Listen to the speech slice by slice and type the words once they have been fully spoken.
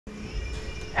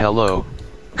Hello,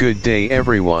 good day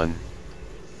everyone.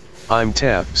 I'm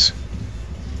Tefs.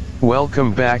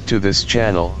 Welcome back to this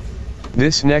channel.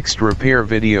 This next repair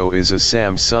video is a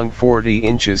Samsung 40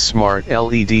 inches smart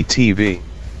LED TV.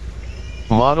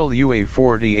 Model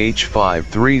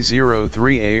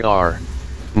UA40H5303AR.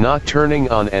 Not turning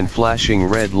on and flashing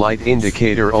red light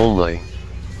indicator only.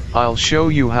 I'll show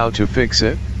you how to fix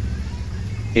it.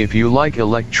 If you like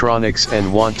electronics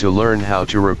and want to learn how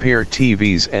to repair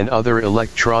TVs and other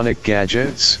electronic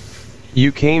gadgets,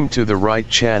 you came to the right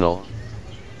channel.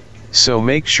 So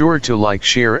make sure to like,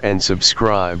 share and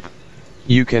subscribe.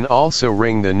 You can also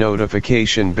ring the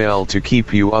notification bell to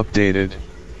keep you updated.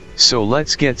 So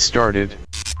let's get started.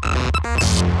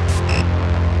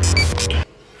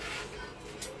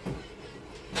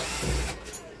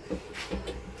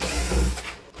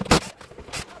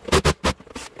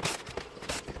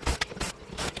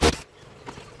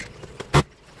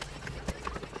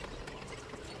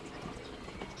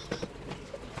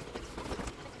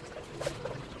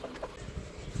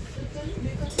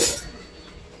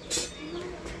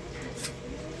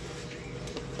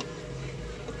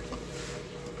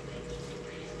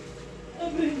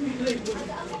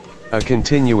 A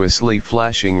continuously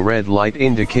flashing red light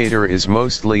indicator is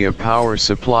mostly a power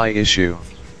supply issue.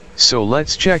 So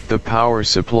let's check the power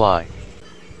supply.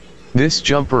 This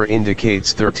jumper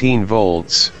indicates 13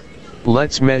 volts.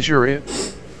 Let's measure it.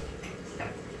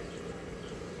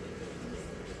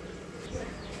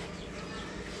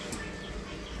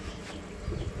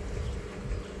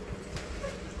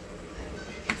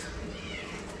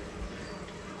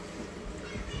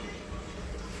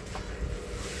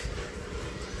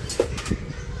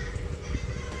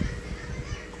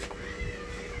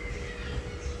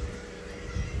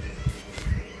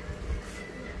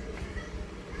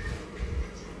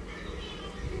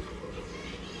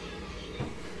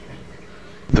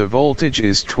 The voltage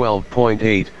is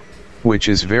 12.8, which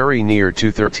is very near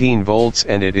to 13 volts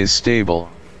and it is stable.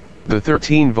 The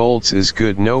 13 volts is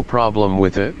good, no problem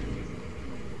with it.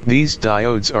 These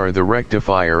diodes are the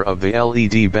rectifier of the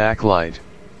LED backlight.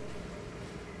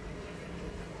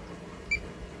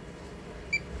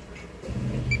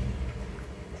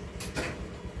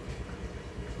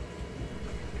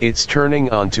 It's turning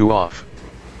on to off.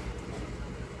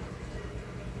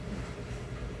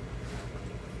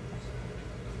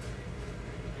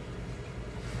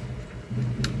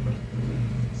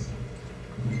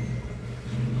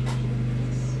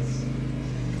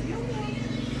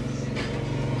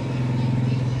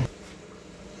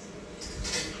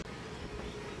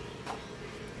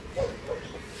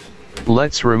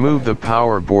 Let's remove the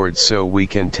power board so we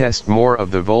can test more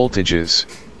of the voltages.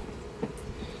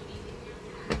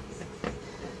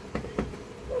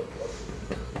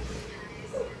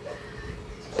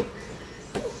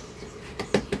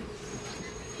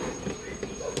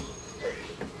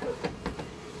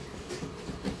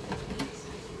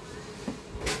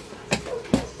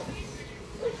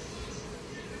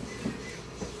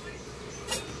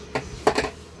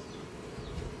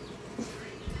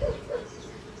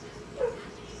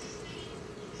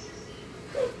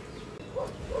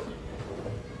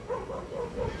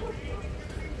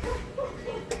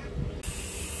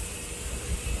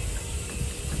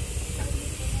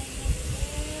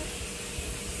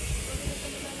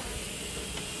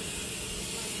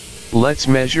 Let's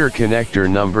measure connector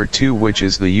number 2, which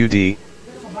is the UD.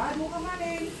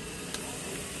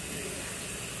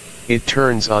 It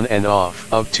turns on and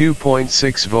off of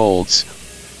 2.6 volts.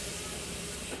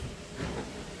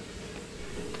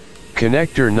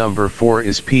 Connector number 4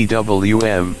 is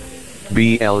PWM,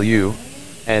 BLU,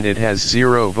 and it has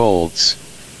 0 volts.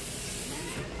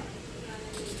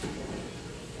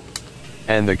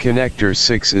 And the connector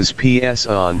 6 is PS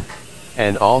on,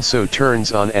 and also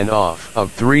turns on and off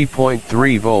of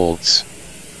 3.3 volts.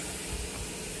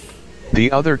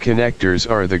 The other connectors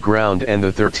are the ground and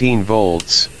the 13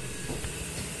 volts.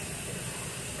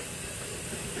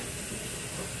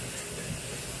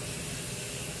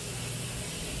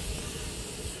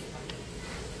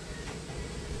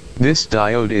 This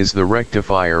diode is the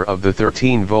rectifier of the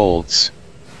 13 volts.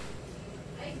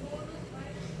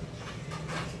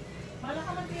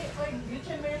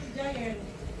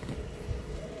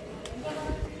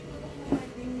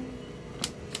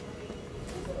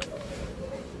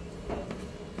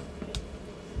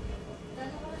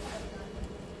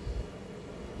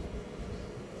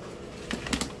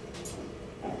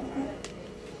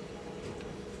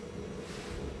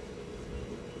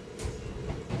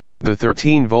 The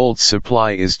 13 volts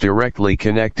supply is directly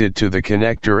connected to the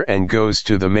connector and goes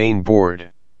to the main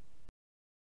board.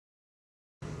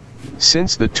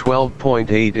 Since the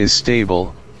 12.8 is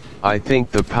stable, I think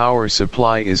the power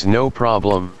supply is no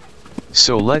problem.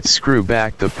 So let's screw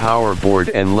back the power board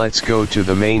and let's go to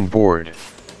the main board.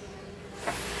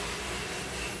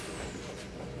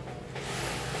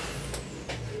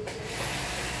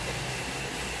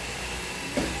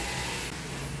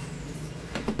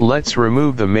 Let's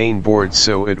remove the main board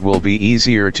so it will be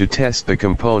easier to test the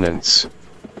components.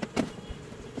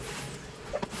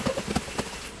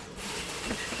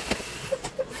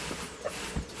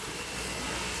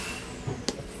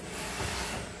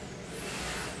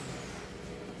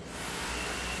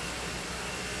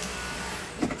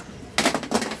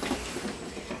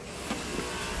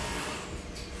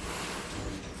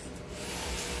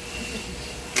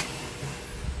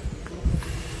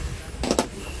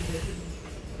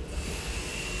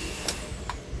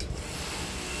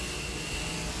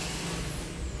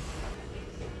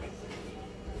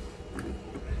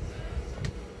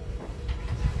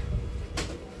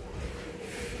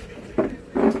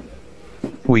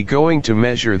 We going to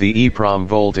measure the EEPROM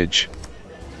voltage.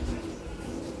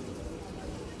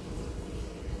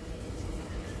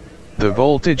 The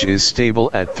voltage is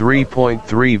stable at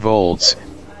 3.3 volts,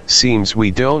 seems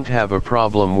we don't have a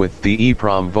problem with the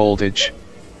EEPROM voltage.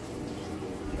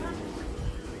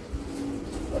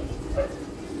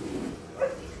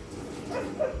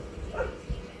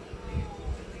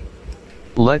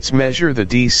 Let's measure the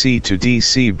DC to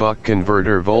DC buck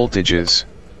converter voltages.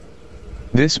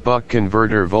 This buck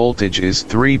converter voltage is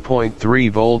 3.3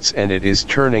 volts and it is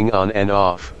turning on and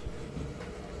off.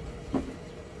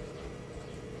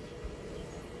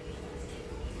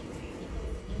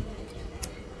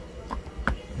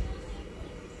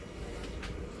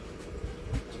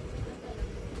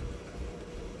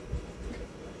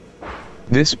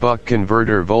 This buck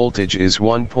converter voltage is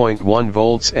 1.1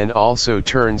 volts and also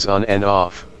turns on and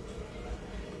off.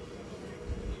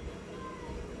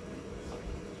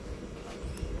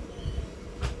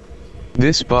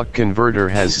 This buck converter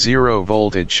has 0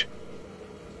 voltage.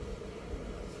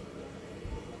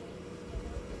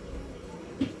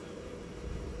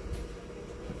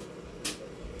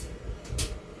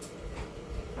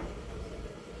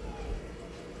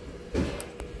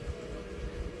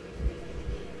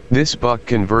 This buck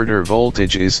converter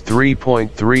voltage is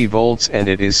 3.3 volts and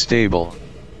it is stable.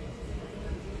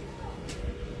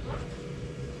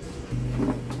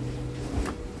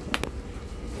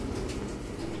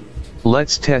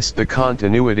 Let's test the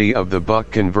continuity of the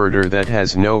buck converter that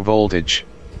has no voltage.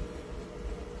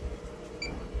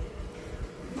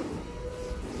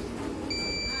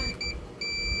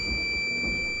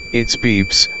 It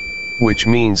beeps, which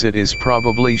means it is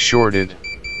probably shorted.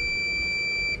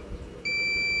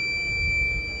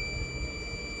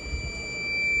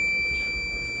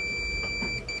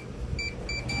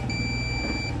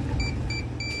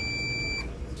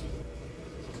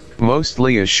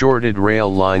 Mostly a shorted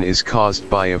rail line is caused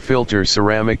by a filter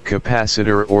ceramic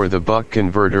capacitor or the buck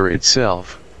converter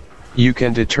itself. You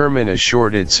can determine a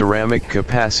shorted ceramic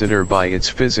capacitor by its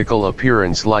physical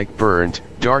appearance like burnt,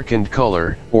 darkened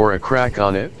color, or a crack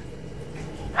on it.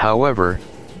 However,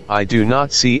 I do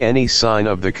not see any sign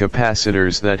of the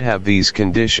capacitors that have these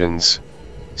conditions.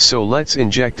 So let's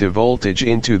inject a voltage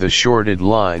into the shorted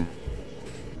line.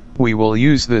 We will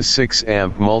use the 6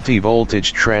 amp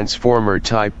multi-voltage transformer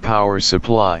type power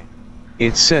supply.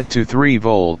 It's set to 3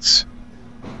 volts.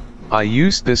 I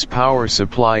used this power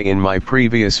supply in my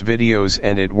previous videos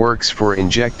and it works for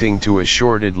injecting to a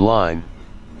shorted line.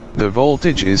 The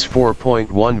voltage is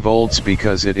 4.1 volts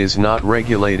because it is not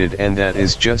regulated and that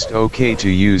is just okay to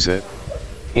use it.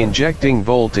 Injecting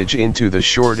voltage into the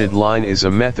shorted line is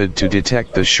a method to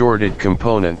detect the shorted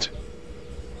component.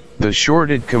 The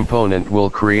shorted component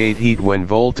will create heat when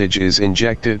voltage is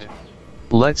injected.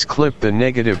 Let's clip the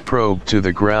negative probe to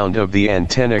the ground of the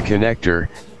antenna connector,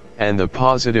 and the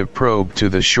positive probe to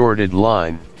the shorted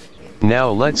line. Now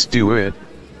let's do it.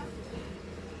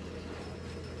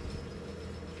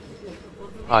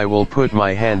 I will put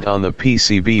my hand on the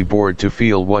PCB board to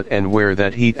feel what and where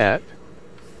that heat at.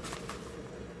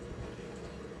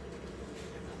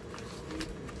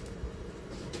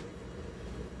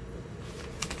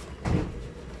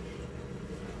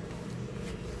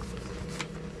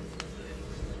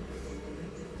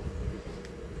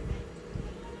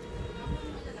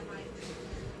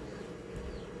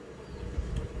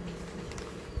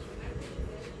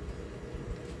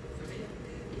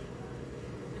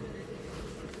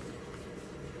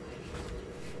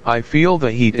 I feel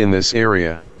the heat in this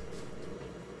area.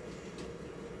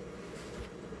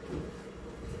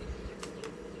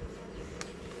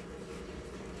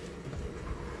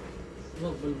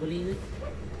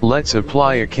 Let's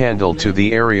apply a candle to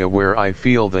the area where I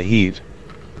feel the heat.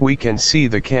 We can see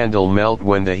the candle melt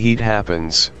when the heat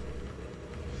happens.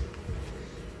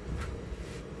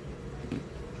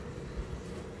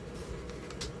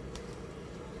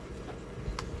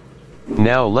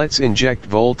 Now let's inject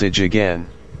voltage again.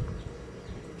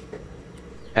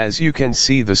 As you can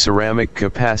see, the ceramic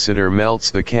capacitor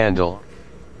melts the candle.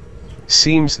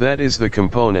 Seems that is the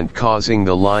component causing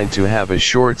the line to have a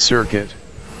short circuit.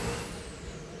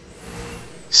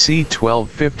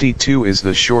 C1252 is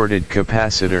the shorted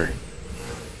capacitor.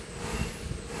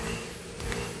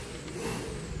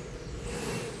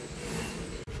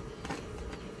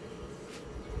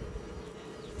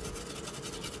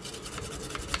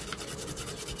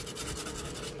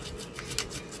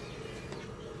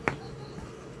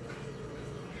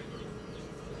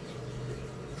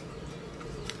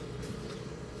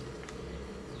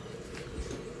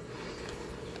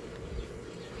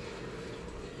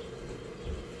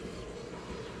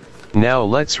 Now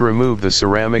let's remove the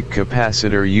ceramic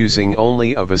capacitor using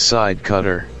only of a side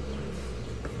cutter.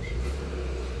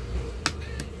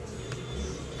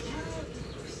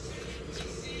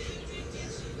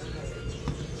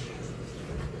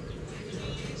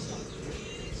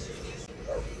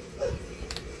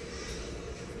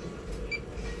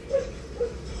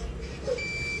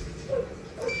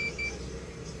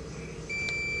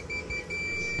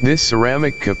 This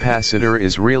ceramic capacitor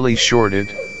is really shorted.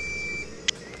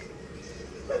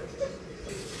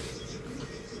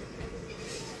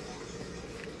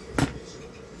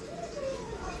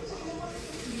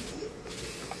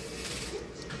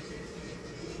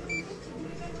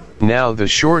 Now the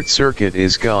short circuit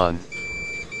is gone.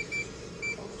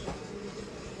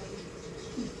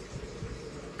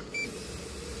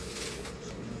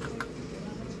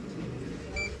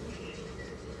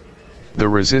 The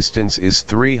resistance is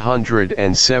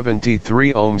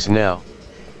 373 ohms now.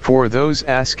 For those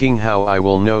asking how I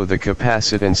will know the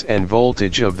capacitance and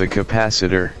voltage of the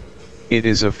capacitor, it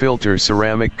is a filter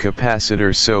ceramic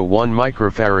capacitor, so 1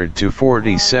 microfarad to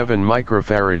 47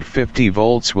 microfarad 50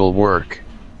 volts will work.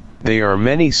 There are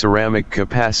many ceramic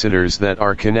capacitors that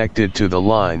are connected to the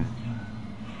line.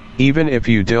 Even if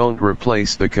you don't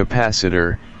replace the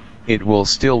capacitor, it will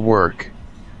still work.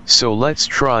 So let's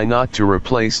try not to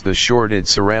replace the shorted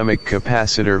ceramic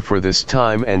capacitor for this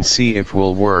time and see if it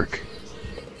will work.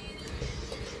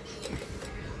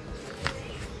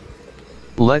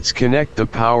 Let's connect the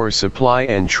power supply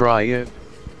and try it.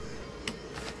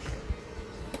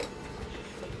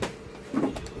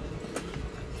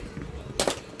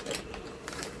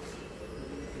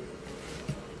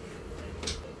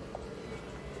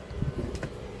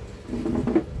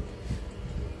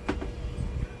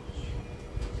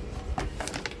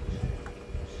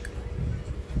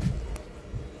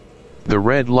 The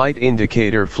red light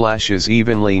indicator flashes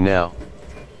evenly now.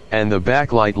 And the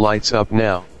backlight lights up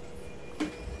now.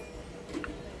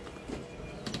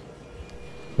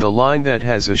 The line that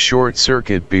has a short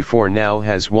circuit before now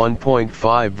has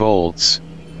 1.5 volts.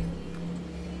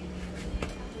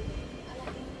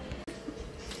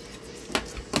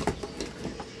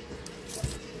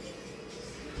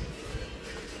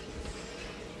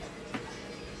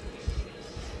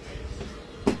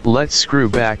 Let's screw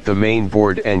back the main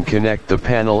board and connect the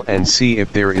panel and see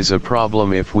if there is a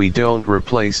problem if we don't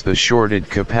replace the shorted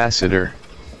capacitor.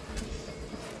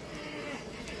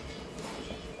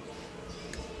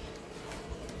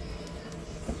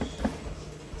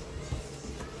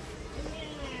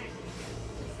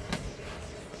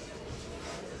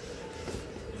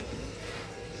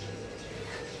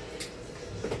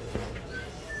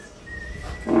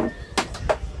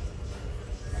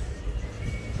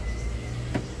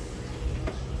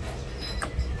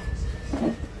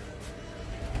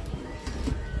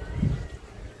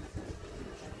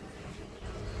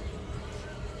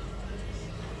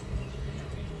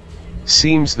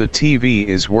 Seems the TV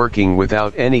is working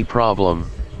without any problem.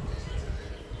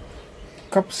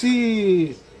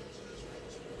 Kapsi.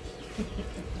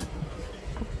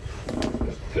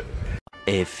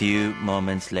 A few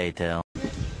moments later.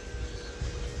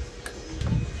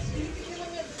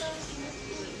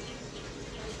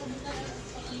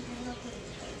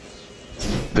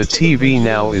 The TV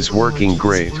now is working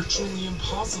great.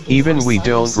 Even we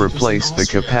don't replace the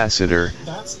capacitor,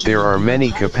 there are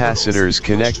many capacitors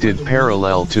connected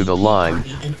parallel to the line.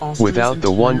 Without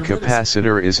the one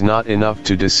capacitor is not enough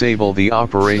to disable the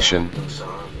operation.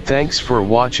 Thanks for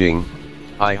watching.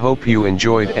 I hope you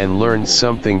enjoyed and learned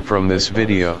something from this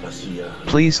video.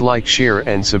 Please like, share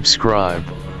and subscribe.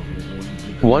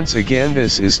 Once again,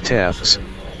 this is Tefts.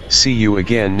 See you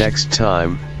again next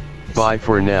time. Bye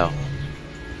for now.